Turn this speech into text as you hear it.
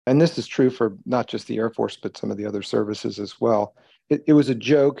And this is true for not just the Air Force, but some of the other services as well. It was a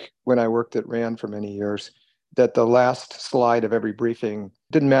joke when I worked at RAND for many years that the last slide of every briefing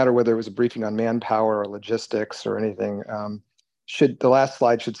didn't matter whether it was a briefing on manpower or logistics or anything. Should the last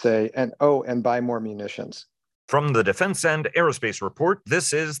slide should say, and buy more munitions. From the Defense and Aerospace Report,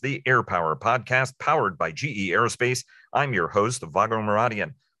 this is the Air Power Podcast powered by GE Aerospace. I'm your host, Vago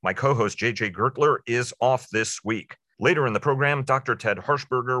Muradian. My co-host, JJ Gertler, is off this week. Later in the program, Dr. Ted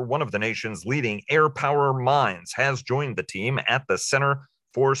Harshberger, one of the nation's leading air power minds, has joined the team at the Center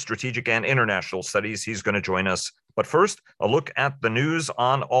for Strategic and International Studies. He's going to join us. But first, a look at the news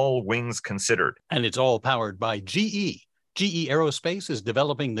on All Wings Considered. And it's all powered by GE. GE Aerospace is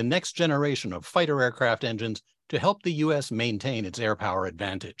developing the next generation of fighter aircraft engines to help the U.S. maintain its air power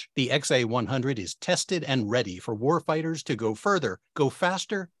advantage. The XA-100 is tested and ready for warfighters to go further, go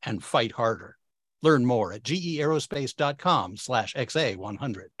faster, and fight harder. Learn more at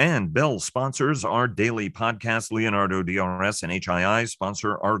geaerospace.com/XA100. And Bell sponsors our daily podcast. Leonardo DRS and HII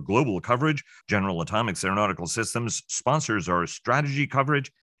sponsor our global coverage. General Atomics Aeronautical Systems sponsors our strategy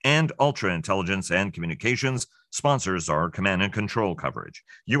coverage. And Ultra Intelligence and Communications sponsors our command and control coverage.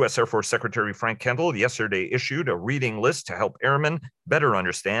 U.S. Air Force Secretary Frank Kendall yesterday issued a reading list to help airmen better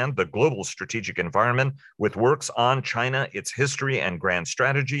understand the global strategic environment with works on China, its history and grand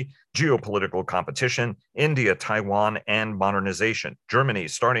strategy, geopolitical competition, India, Taiwan, and modernization. Germany,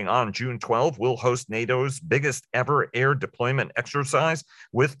 starting on June 12, will host NATO's biggest ever air deployment exercise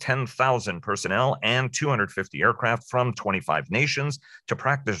with 10,000 personnel and 250 aircraft from 25 nations to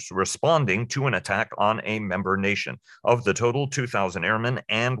practice responding to an attack on a member nation. Of the total, 2,000 airmen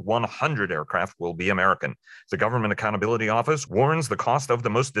and 100 aircraft will be American. The Government Accountability Office warns the cost of the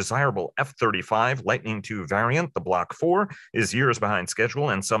most desirable F-35 Lightning II variant, the Block 4, is years behind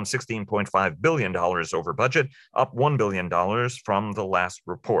schedule and some $16.5 billion over budget, up $1 billion from the last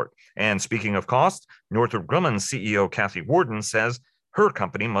report. And speaking of cost, Northrop Grumman CEO Kathy Warden says her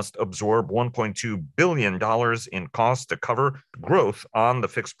company must absorb $1.2 billion in costs to cover growth on the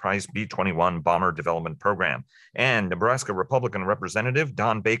fixed-price B-21 bomber development program. And Nebraska Republican Representative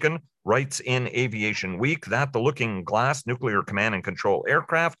Don Bacon writes in Aviation Week that the Looking Glass nuclear command and control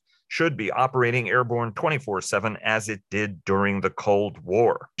aircraft should be operating airborne 24/7 as it did during the Cold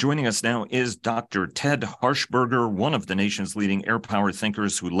War. Joining us now is Dr. Ted Harshberger, one of the nation's leading air power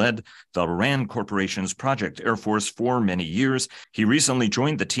thinkers who led the RAND Corporation's Project Air Force for many years. He recently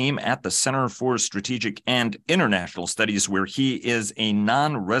joined the team at the Center for Strategic and International Studies, where he is a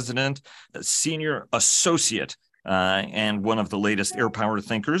non-resident senior associate and one of the latest air power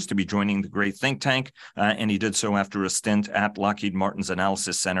thinkers to be joining the great think tank. And he did so after a stint at Lockheed Martin's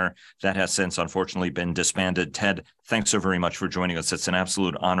Analysis Center that has since unfortunately been disbanded. Ted, thanks so very much for joining us. It's an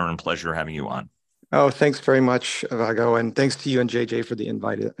absolute honor and pleasure having you on. Oh, thanks very much, Vago, and thanks to you and JJ for the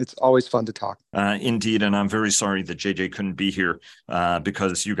invite. It's always fun to talk. Indeed, and I'm very sorry that JJ couldn't be here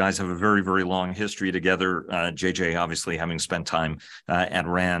because you guys have a very, very long history together. JJ, obviously, having spent time at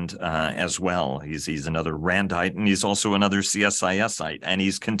RAND as well. He's another RANDite, and he's also another CSISite, and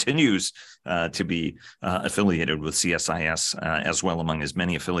he continues to be affiliated with CSIS as well among his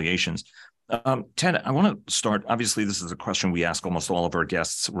many affiliations. Ted, I want to start. Obviously, this is a question we ask almost all of our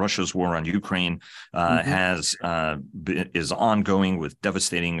guests. Russia's war on Ukraine is ongoing with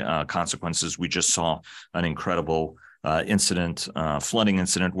devastating consequences. We just saw an incredible flooding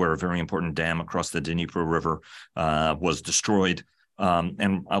incident where a very important dam across the Dnieper River was destroyed.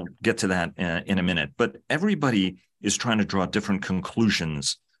 And I'll get to that in a minute. But everybody is trying to draw different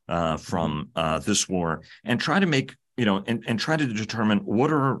conclusions from this war and try to make and try to determine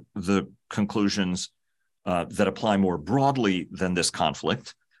what are the conclusions that apply more broadly than this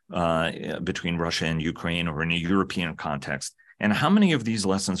conflict between Russia and Ukraine or in a European context. And how many of these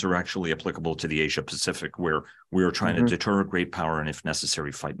lessons are actually applicable to the Asia Pacific, where we're trying to deter a great power and, if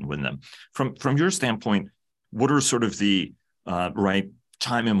necessary, fight and win them? From your standpoint, what are sort of the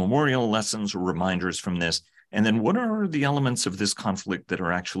time immemorial lessons or reminders from this? And then what are the elements of this conflict that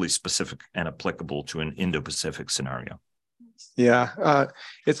are actually specific and applicable to an Indo-Pacific scenario? Yeah,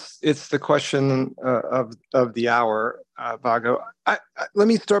 it's the question of the hour, Vago. Let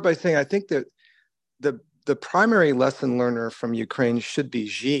me start by saying I think that the primary lesson learner from Ukraine should be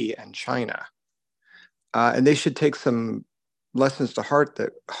Xi and China. And they should take some lessons to heart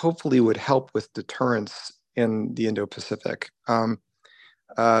that hopefully would help with deterrence in the Indo-Pacific.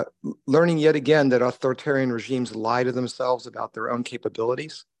 Learning yet again that authoritarian regimes lie to themselves about their own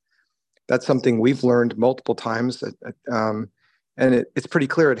capabilities. That's something we've learned multiple times. And it's pretty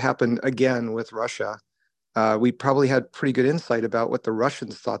clear it happened again with Russia. We probably had pretty good insight about what the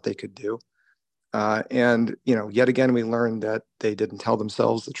Russians thought they could do. And yet again, we learned that they didn't tell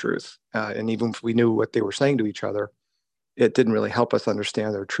themselves the truth. And even if we knew what they were saying to each other, it didn't really help us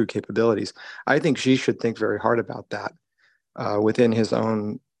understand their true capabilities. I think Xi should think very hard about that within his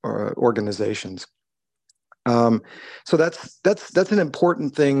own organizations. So that's an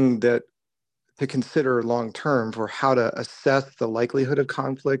important thing to consider long term for how to assess the likelihood of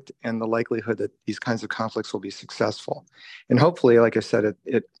conflict and the likelihood that these kinds of conflicts will be successful. And hopefully, like I said,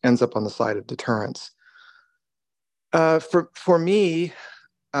 it ends up on the side of deterrence. For me,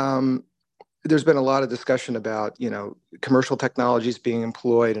 there's been a lot of discussion about commercial technologies being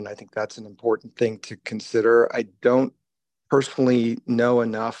employed, and I think that's an important thing to consider. I don't personally know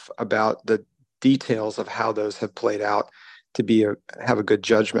enough about the details of how those have played out to have a good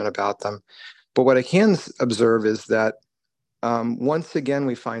judgment about them. But what I can observe is that once again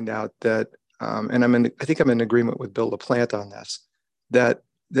we find out that, and I think I'm in agreement with Bill LaPlante on this, that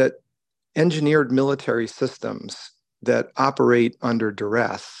engineered military systems that operate under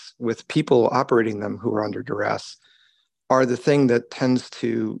duress, with people operating them who are under duress, are the thing that tends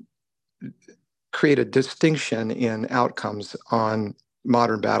to create a distinction in outcomes on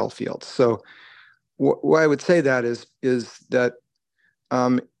modern battlefields. So why I would say that is that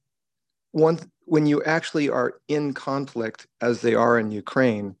when you actually are in conflict, as they are in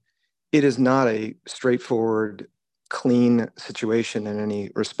Ukraine, it is not a straightforward, clean situation in any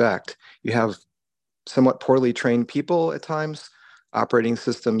respect. You have somewhat poorly trained people at times, operating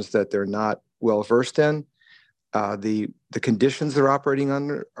systems that they're not well versed in. The conditions they're operating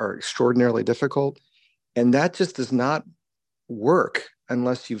under are extraordinarily difficult, and that just does not work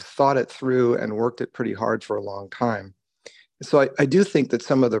unless you've thought it through and worked it pretty hard for a long time. So I do think that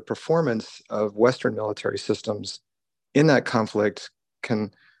some of the performance of Western military systems in that conflict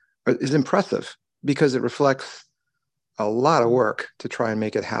is impressive because it reflects a lot of work to try and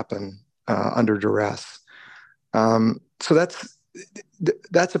make it happen under duress. So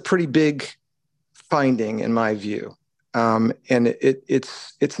that's a pretty big finding in my view, and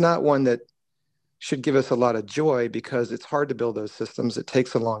it's not one that should give us a lot of joy because it's hard to build those systems. It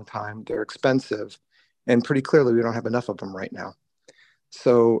takes a long time. They're expensive, and pretty clearly we don't have enough of them right now.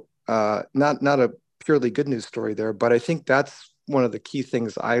 So not a purely good news story there, but I think that's one of the key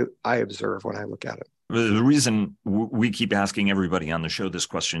things I observe when I look at it. The reason we keep asking everybody on the show this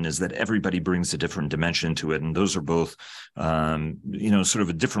question is that everybody brings a different dimension to it, and those are both, sort of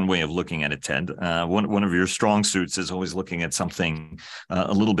a different way of looking at it. Ted, one of your strong suits is always looking at something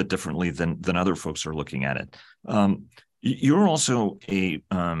a little bit differently than other folks are looking at it. You're also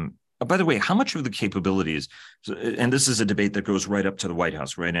by the way, how much of the capabilities, and this is a debate that goes right up to the White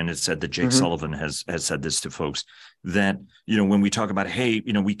House, right? And it's said that Jake Sullivan has said this to folks, that, when we talk about, hey,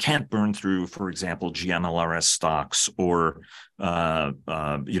 we can't burn through, for example, GMLRS stocks or,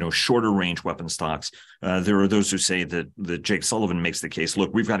 shorter range weapon stocks. There are those who say that Jake Sullivan makes the case,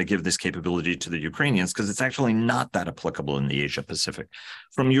 look, we've got to give this capability to the Ukrainians because it's actually not that applicable in the Asia Pacific.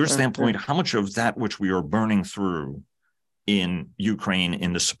 From your standpoint, how much of that which we are burning through in Ukraine,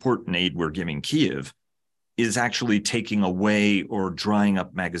 in the support and aid we're giving Kyiv, is actually taking away or drying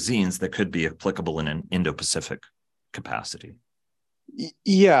up magazines that could be applicable in an Indo-Pacific capacity?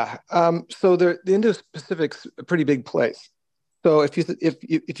 Yeah. So the Indo-Pacific's a pretty big place. So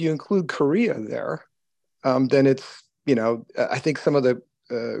if you include Korea there, then it's, I think some of the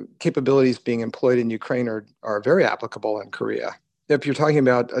capabilities being employed in Ukraine are very applicable in Korea. If you're talking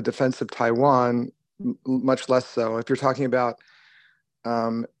about a defense of Taiwan, much less so. If you're talking about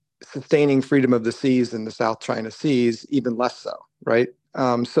sustaining freedom of the seas in the South China Seas, even less so, right?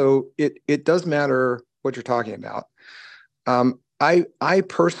 So it does matter what you're talking about. I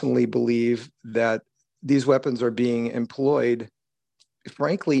personally believe that these weapons are being employed,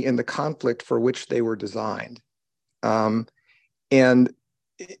 frankly, in the conflict for which they were designed. And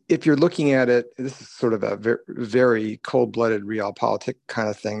if you're looking at it, this is sort of a very cold-blooded realpolitik kind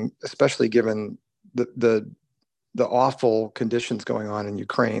of thing, especially given the awful conditions going on in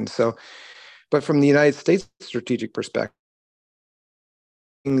Ukraine. So, but from the United States strategic perspective,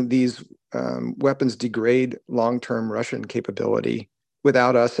 these weapons degrade long-term Russian capability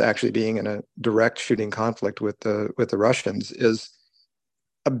without us actually being in a direct shooting conflict with the Russians is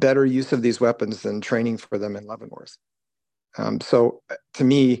a better use of these weapons than training for them in Leavenworth. So to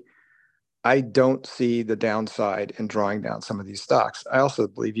me, I don't see the downside in drawing down some of these stocks. I also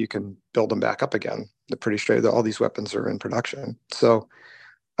believe you can build them back up again. They're pretty straight. All these weapons are in production. So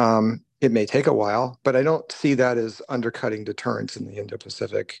it may take a while, but I don't see that as undercutting deterrence in the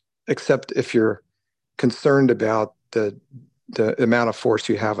Indo-Pacific, except if you're concerned about the amount of force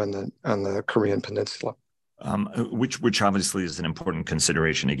you have on the Korean Peninsula. Which obviously is an important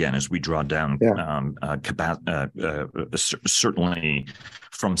consideration again as we draw down certainly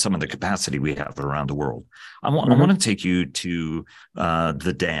from some of the capacity we have around the world. I want to take you to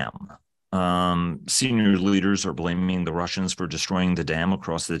the dam. Senior leaders are blaming the Russians for destroying the dam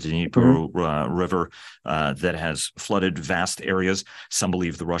across the Dnieper River that has flooded vast areas. Some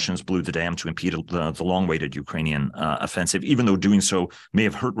believe the Russians blew the dam to impede the long-awaited Ukrainian offensive, even though doing so may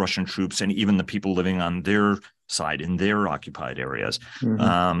have hurt Russian troops and even the people living on their side in their occupied areas.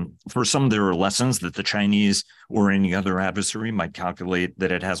 For some, there are lessons that the Chinese or any other adversary might calculate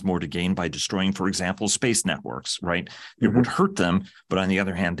that it has more to gain by destroying, for example, space networks, right? It would hurt them, but on the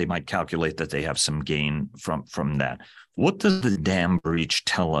other hand, they might calculate that they have some gain from that. What does the dam breach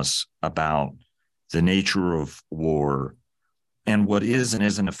tell us about the nature of war and what is and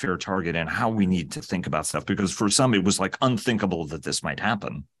isn't a fair target and how we need to think about stuff? Because for some, it was like unthinkable that this might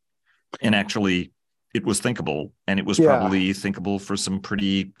happen. And actually, it was thinkable, and it was probably thinkable for some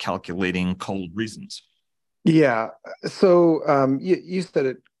pretty calculating, cold reasons. Yeah. So you said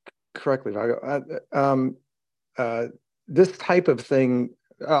it correctly, Vago. This type of thing,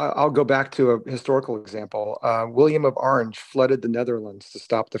 I'll go back to a historical example. William of Orange flooded the Netherlands to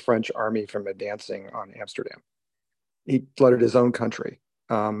stop the French army from advancing on Amsterdam. He flooded his own country.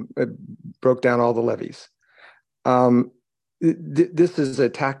 It broke down all the levees. This is a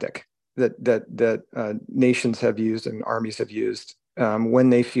tactic that nations have used and armies have used when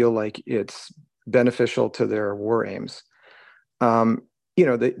they feel like it's beneficial to their war aims. The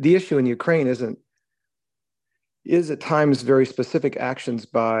issue in Ukraine is at times very specific actions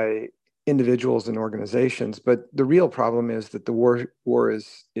by individuals and organizations, but the real problem is that the war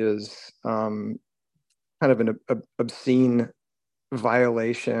is kind of an obscene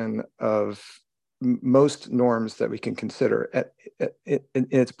violation of most norms that we can consider in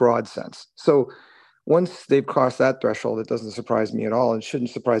its broad sense. So once they've crossed that threshold, it doesn't surprise me at all. It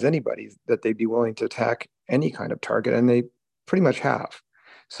shouldn't surprise anybody that they'd be willing to attack any kind of target, and they pretty much have.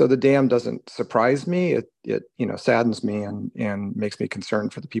 So the dam doesn't surprise me. It saddens me and makes me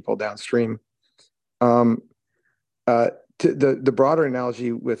concerned for the people downstream. The broader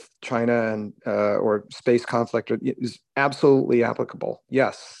analogy with China and or space conflict is absolutely applicable.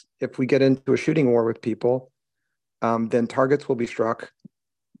 Yes, if we get into a shooting war with people, then targets will be struck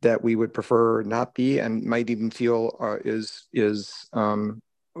that we would prefer not be, and might even feel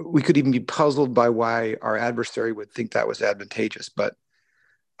we could even be puzzled by why our adversary would think that was advantageous. But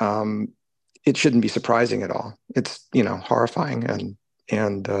it shouldn't be surprising at all. It's horrifying,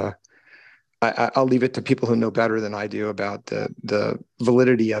 and I'll leave it to people who know better than I do about the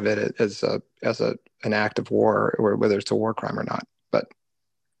validity of it as an act of war, or whether it's a war crime or not. But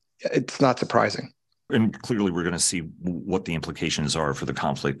it's not surprising. And clearly, we're going to see what the implications are for the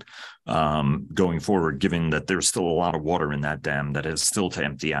conflict going forward, given that there's still a lot of water in that dam that is still to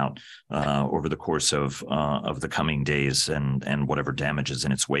empty out over the course of the coming days and whatever damage is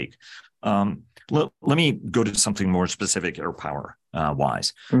in its wake. Let me go to something more specific, air power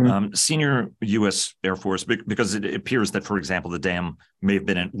wise. Senior U.S. Air Force, because it appears that, for example, the dam may have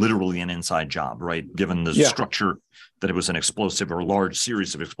been literally an inside job, right? Given the structure that it was an explosive or a large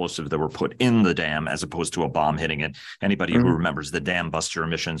series of explosives that were put in the dam as opposed to a bomb hitting it. Anybody who remembers the dam buster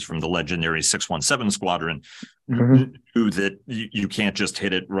missions from the legendary 617 Squadron knew that you can't just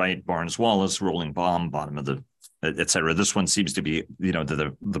hit it right. Barnes-Wallace, rolling bomb, bottom of the et cetera. This one seems to be,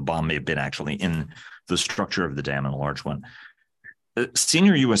 the bomb may have been actually in the structure of the dam in a large one.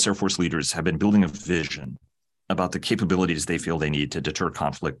 Senior U.S. Air Force leaders have been building a vision about the capabilities they feel they need to deter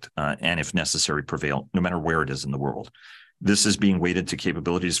conflict and, if necessary, prevail, no matter where it is in the world. This is being weighted to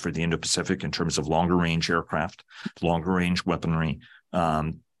capabilities for the Indo-Pacific in terms of longer-range aircraft, longer-range weaponry,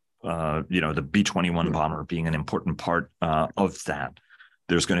 the B-21 bomber being an important part of that.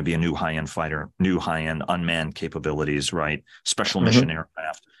 There's going to be a new high-end fighter, new high-end unmanned capabilities, right? Special mission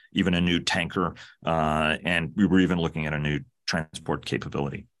aircraft, even a new tanker, and we were even looking at a new transport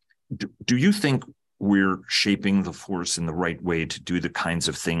capability. Do you think we're shaping the force in the right way to do the kinds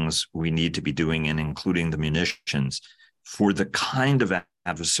of things we need to be doing, and including the munitions, for the kind of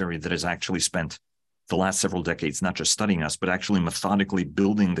adversary that has actually spent the last several decades not just studying us, but actually methodically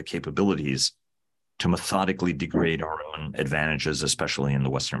building the capabilities to methodically degrade our own advantages, especially in the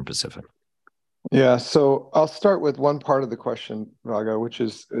Western Pacific? Yeah, so I'll start with one part of the question, Vago, which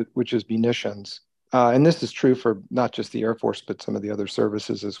is munitions. And this is true for not just the Air Force, but some of the other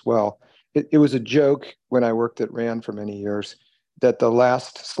services as well. It was a joke when I worked at RAND for many years that the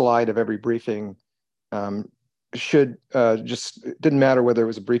last slide of every briefing should it didn't matter whether it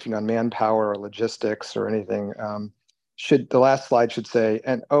was a briefing on manpower or logistics or anything, the last slide should say,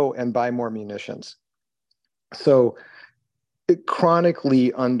 and buy more munitions. So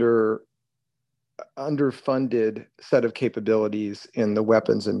chronically underfunded set of capabilities in the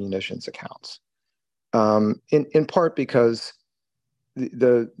weapons and munitions accounts. In part because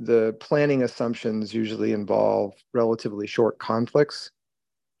the planning assumptions usually involve relatively short conflicts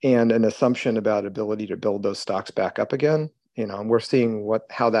and an assumption about ability to build those stocks back up again. And we're seeing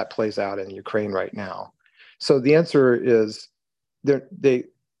how that plays out in Ukraine right now. So the answer is the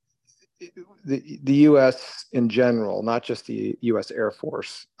U.S. in general, not just the U.S. Air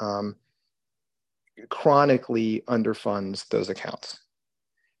Force, chronically underfunds those accounts.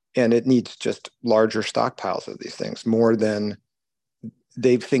 And it needs just larger stockpiles of these things, more than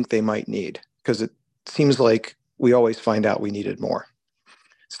they think they might need, because it seems like we always find out we needed more.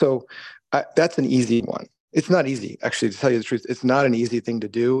 So that's an easy one. It's not easy, actually, to tell you the truth. It's not an easy thing to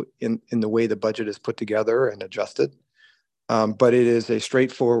do in the way the budget is put together and adjusted. But it is a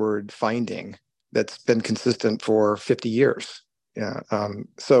straightforward finding that's been consistent for 50 years. Yeah.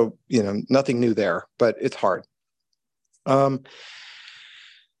 So, nothing new there, but it's hard.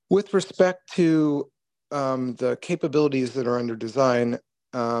 With respect to the capabilities that are under design,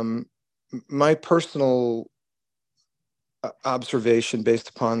 my personal observation, based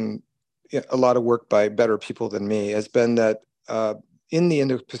upon a lot of work by better people than me, has been that in the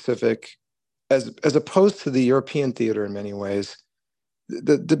Indo-Pacific, as opposed to the European theater in many ways,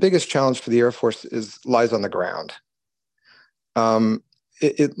 the biggest challenge for the Air Force lies on the ground.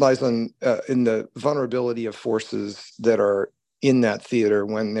 It lies in the vulnerability of forces that are in that theater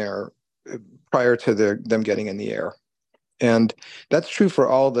when they're prior to them getting in the air. And that's true for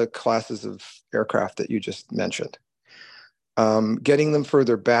all the classes of aircraft that you just mentioned. Getting them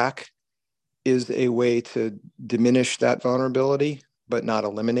further back is a way to diminish that vulnerability, but not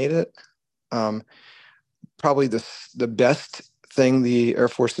eliminate it. Probably the best thing the Air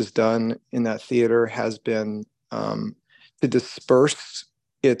Force has done in that theater has been to disperse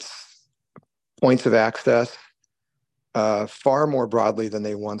its points of access far more broadly than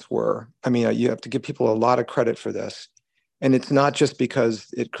they once were. I mean, you have to give people a lot of credit for this. And it's not just because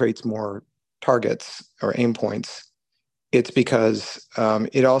it creates more targets or aim points. It's because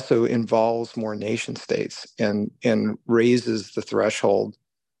it also involves more nation states and raises the threshold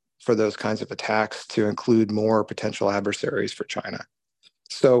for those kinds of attacks to include more potential adversaries for China.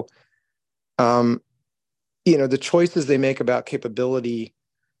 So, the choices they make about capability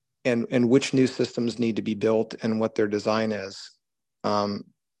and which new systems need to be built and what their design is,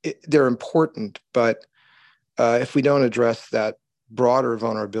 they're important. But if we don't address that broader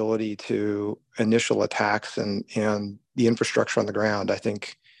vulnerability to initial attacks and the infrastructure on the ground, I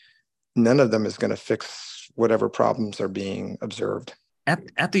think none of them is going to fix whatever problems are being observed.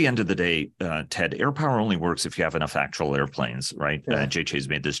 At the end of the day, Ted, air power only works if you have enough actual airplanes, right? Yeah. JJ's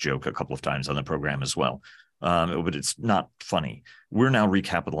made this joke a couple of times on the program as well. But it's not funny. We're now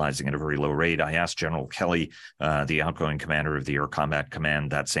recapitalizing at a very low rate. I asked General Kelly, the outgoing commander of the Air Combat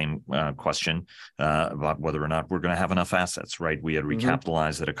Command, that same question about whether or not we're going to have enough assets, right? We had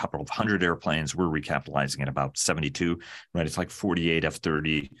recapitalized at a couple of hundred airplanes. We're recapitalizing at about 72, right? It's like 48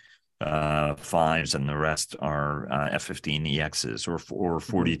 F-30 5s, and the rest are F-15 EXs or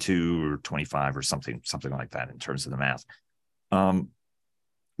 42 or 25 or something like that in terms of the math.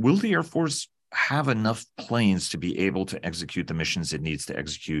 Will the Air Force have enough planes to be able to execute the missions it needs to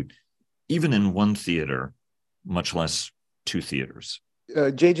execute, even in one theater, much less two theaters?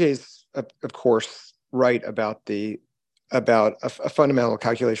 JJ's, of course, right about a fundamental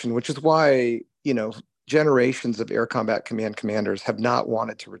calculation, which is why, generations of Air Combat Command commanders have not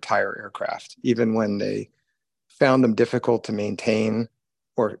wanted to retire aircraft, even when they found them difficult to maintain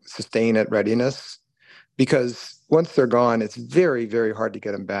or sustain at readiness, because once they're gone, it's very, very hard to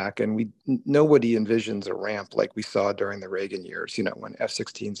get them back. And nobody envisions a ramp like we saw during the Reagan years, when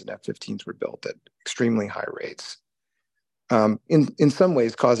F-16s and F-15s were built at extremely high rates. In some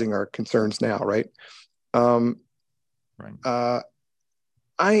ways causing our concerns now, right? Right.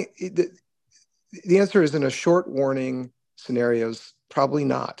 The answer is, in a short warning scenarios, probably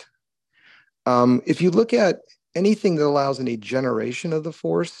not. If you look at anything that allows any generation of the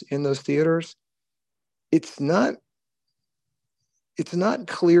force in those theaters, it's not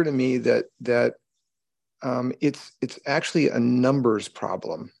clear to me that it's actually a numbers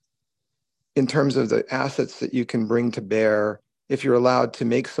problem in terms of the assets that you can bring to bear if you're allowed to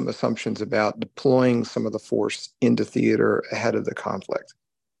make some assumptions about deploying some of the force into theater ahead of the conflict.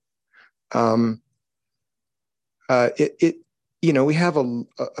 We have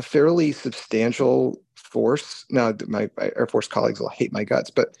a fairly substantial force now. My Air Force colleagues will hate my guts,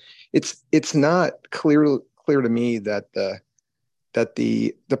 but it's not clear to me that the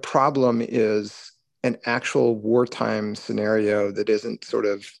problem is an actual wartime scenario that isn't sort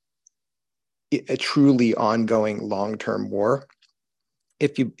of a truly ongoing long-term war.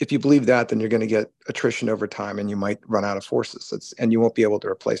 If you believe that, then you're going to get attrition over time, and you might run out of forces, and you won't be able to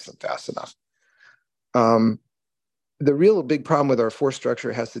replace them fast enough. The real big problem with our force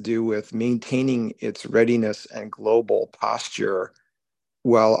structure has to do with maintaining its readiness and global posture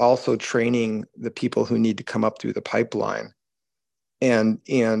while also training the people who need to come up through the pipeline, and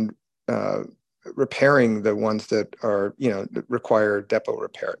repairing the ones that are, that require depot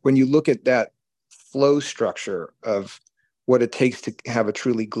repair. When you look at that flow structure of what it takes to have a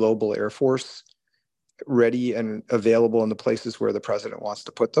truly global Air Force ready and available in the places where the president wants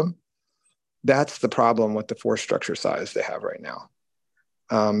to put them, that's the problem with the force structure size they have right now.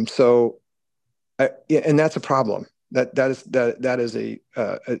 And that's a problem. That is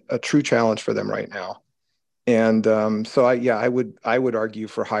a true challenge for them right now. And I would argue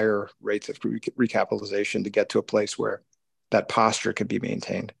for higher rates of recapitalization to get to a place where that posture could be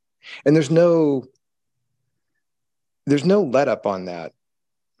maintained. And there's no let up on that,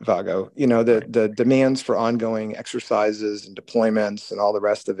 Vago. The demands for ongoing exercises and deployments and all the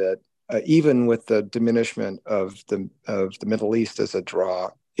rest of it, even with the diminishment of the Middle East as a draw,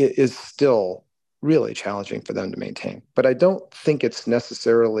 it is still really challenging for them to maintain. But I don't think it's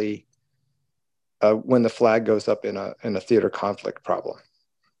necessarily when the flag goes up in a theater conflict problem.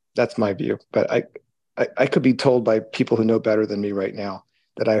 That's my view. But I could be told by people who know better than me right now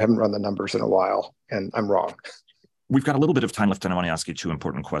that I haven't run the numbers in a while, and I'm wrong. We've got a little bit of time left, and I want to ask you two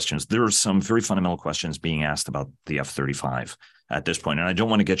important questions. There are some very fundamental questions being asked about the F-35 at this point, and I don't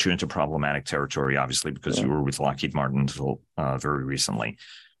want to get you into problematic territory, obviously, because you were with Lockheed Martin until very recently.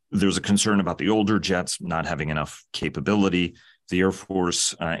 There's a concern about the older jets not having enough capability, the Air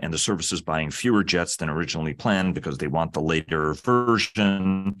Force and the services buying fewer jets than originally planned because they want the later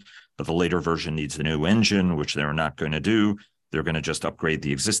version, but the later version needs the new engine, which they're not going to do. They're going to just upgrade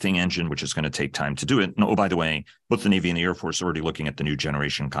the existing engine, which is going to take time to do it. And, oh, by the way, both the Navy and the Air Force are already looking at the new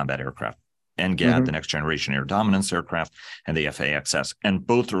generation combat aircraft, NGAD, the next generation air dominance aircraft, and the FAXS. And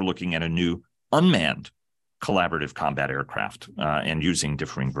both are looking at a new unmanned collaborative combat aircraft and using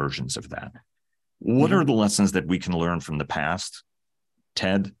differing versions of that. What are the lessons that we can learn from the past,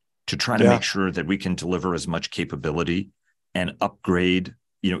 Ted, to try to make sure that we can deliver as much capability and upgrade,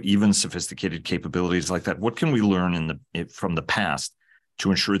 even sophisticated capabilities like that? What can we learn from the past to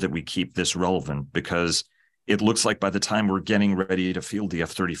ensure that we keep this relevant? Because it looks like by the time we're getting ready to field the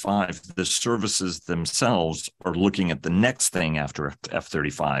F-35, the services themselves are looking at the next thing after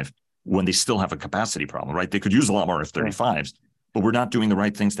F-35 when they still have a capacity problem, right? They could use a lot more F-35s, but we're not doing the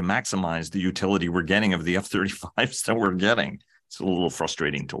right things to maximize the utility we're getting of the F-35s that we're getting. It's a little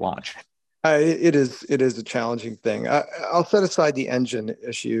frustrating to watch. It is a challenging thing. I'll set aside the engine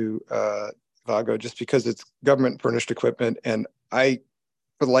issue, Vago, just because it's government furnished equipment, and I,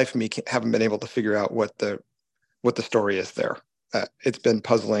 for the life of me, haven't been able to figure out what the story is there. It's been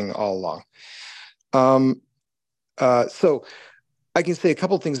puzzling all along. So I can say a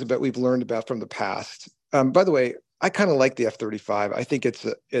couple of things about we've learned about from the past. By the way, I kind of like the F-35. I think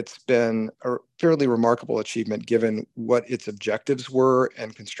it's been a fairly remarkable achievement given what its objectives were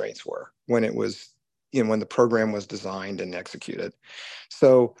and constraints were when it was, when the program was designed and executed.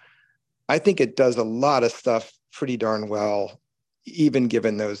 So I think it does a lot of stuff pretty darn well, even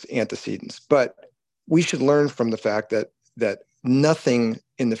given those antecedents. But we should learn from the fact that nothing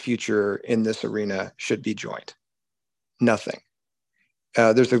in the future in this arena should be joint. Nothing.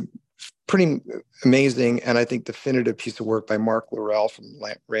 There's a pretty amazing and I think definitive piece of work by Mark Laurel from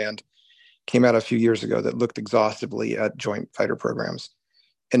RAND came out a few years ago that looked exhaustively at joint fighter programs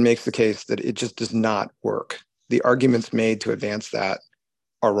and makes the case that it just does not work. The arguments made to advance that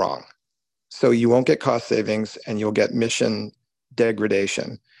are wrong. So you won't get cost savings and you'll get mission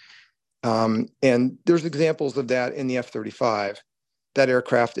degradation. And there's examples of that in the F-35. That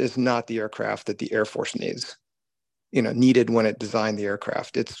aircraft is not the aircraft that the Air Force needed when it designed the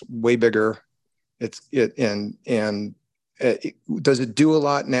aircraft. It's way bigger. Does it do a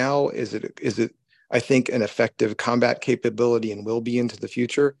lot now? Is it I think an effective combat capability and will be into the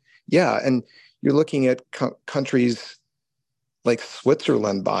future? Yeah, and you're looking at countries like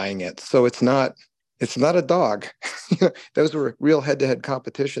Switzerland buying it, so it's not a dog. Those were real head-to-head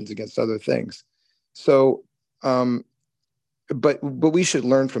competitions against other things. So, but we should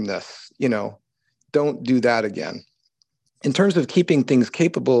learn from this. Don't do that again. In terms of keeping things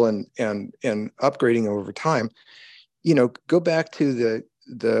capable and upgrading over time, go back to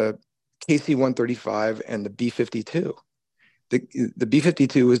the KC-135 and the B-52. The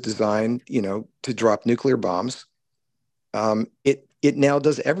B-52 was designed, to drop nuclear bombs. It now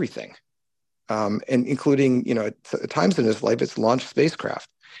does everything. and including, at times in its life, it's launched spacecraft.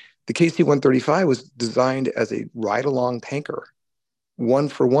 The KC-135 was designed as a ride-along tanker, one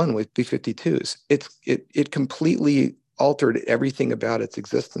for one with B-52s. It completely altered everything about its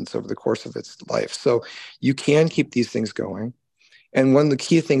existence over the course of its life. So you can keep these things going. And one of the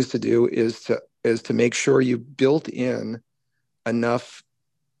key things to do is to make sure you built in enough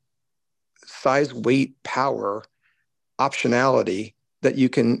size, weight, power, optionality that you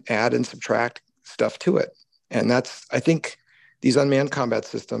can add and subtract stuff to it. And I think these unmanned combat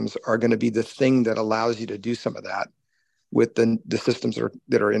systems are going to be the thing that allows you to do some of that with the systems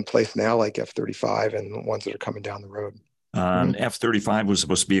that are in place now, like F-35 and the ones that are coming down the road. F-35 was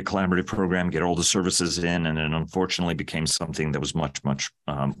supposed to be a collaborative program, get all the services in, and it unfortunately became something that was much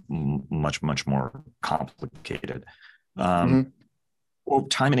more complicated. Well,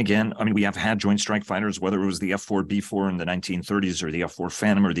 time and again, I mean, we have had joint strike fighters, whether it was the F-4B-4 in the 1930s or the F-4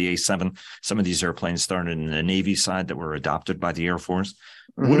 Phantom or the A-7. Some of these airplanes started in the Navy side that were adopted by the Air Force.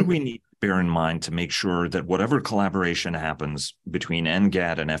 What do we need to bear in mind to make sure that whatever collaboration happens between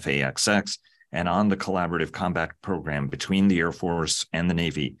NGAD and FAXX and on the collaborative combat program between the Air Force and the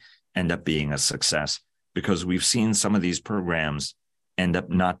Navy end up being a success? Because we've seen some of these programs end up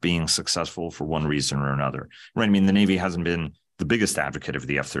not being successful for one reason or another, right? I mean, the Navy hasn't been the biggest advocate of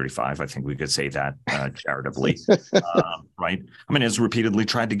the F-35. I think we could say that charitably, right? I mean, it's repeatedly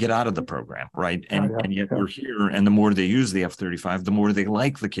tried to get out of the program, right? And yet we're here, and the more they use the F-35, the more they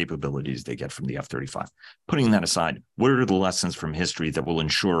like the capabilities they get from the F-35. Putting that aside, what are the lessons from history that will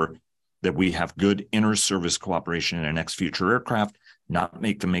ensure that we have good inter-service cooperation in our next future aircraft, not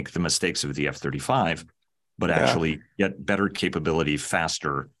make the mistakes of the F-35, but actually get better capability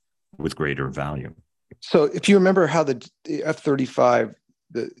faster with greater value? So if you remember how the F-35,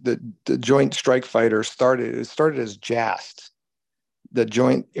 the Joint Strike Fighter started, it started as JAST, the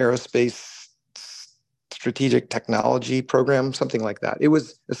Joint Aerospace Strategic Technology Program, something like that. It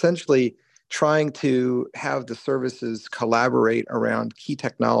was essentially trying to have the services collaborate around key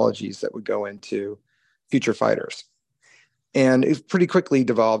technologies that would go into future fighters. And it pretty quickly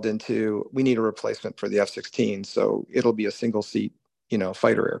devolved into, we need a replacement for the F-16, so it'll be a single seat,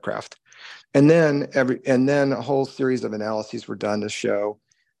 fighter aircraft. And then a whole series of analyses were done to show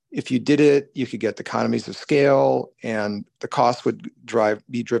if you did it, you could get the economies of scale, and the cost would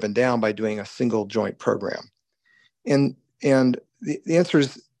be driven down by doing a single joint program. And the answer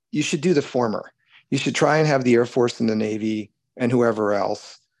is you should do the former. You should try and have the Air Force and the Navy and whoever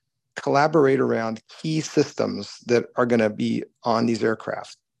else collaborate around key systems that are going to be on these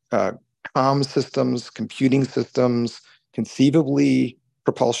aircraft. Comm systems, computing systems, conceivably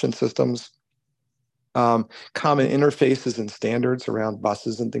propulsion systems, common interfaces and standards around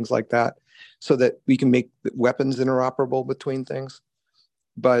buses and things like that, so that we can make weapons interoperable between things.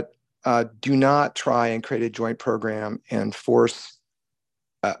 But do not try and create a joint program and force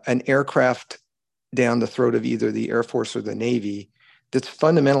an aircraft down the throat of either the Air Force or the Navy that's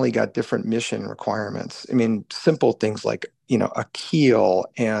fundamentally got different mission requirements. I mean, simple things like, a keel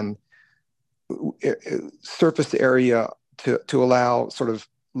and surface area to allow sort of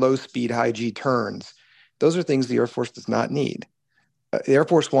low speed, high G turns. Those are things the Air Force does not need. The Air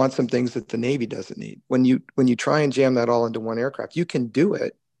Force wants some things that the Navy doesn't need. When you try and jam that all into one aircraft, you can do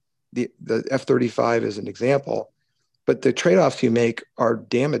it. The F-35 is an example, but the trade-offs you make are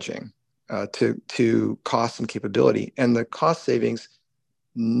damaging to cost and capability. And the cost savings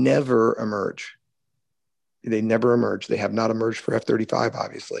never emerge. They never emerge. They have not emerged for F-35,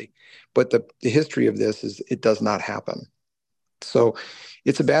 obviously. But the history of this is it does not happen. So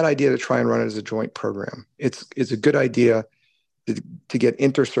it's a bad idea to try and run it as a joint program. It's a good idea to get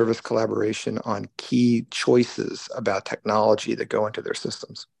inter-service collaboration on key choices about technology that go into their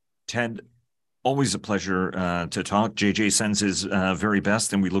systems. Ted, always a pleasure to talk. JJ sends his very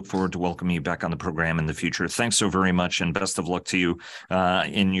best, and we look forward to welcoming you back on the program in the future. Thanks so very much, and best of luck to you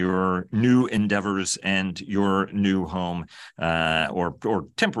in your new endeavors and your new home, or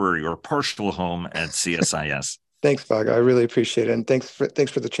temporary or partial home at CSIS. Thanks, Vago. I really appreciate it. And thanks for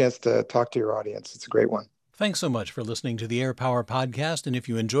the chance to talk to your audience. It's a great one. Thanks so much for listening to the Air Power Podcast. And if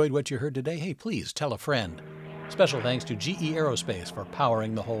you enjoyed what you heard today, hey, please tell a friend. Special thanks to GE Aerospace for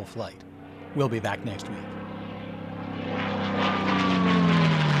powering the whole flight. We'll be back next week.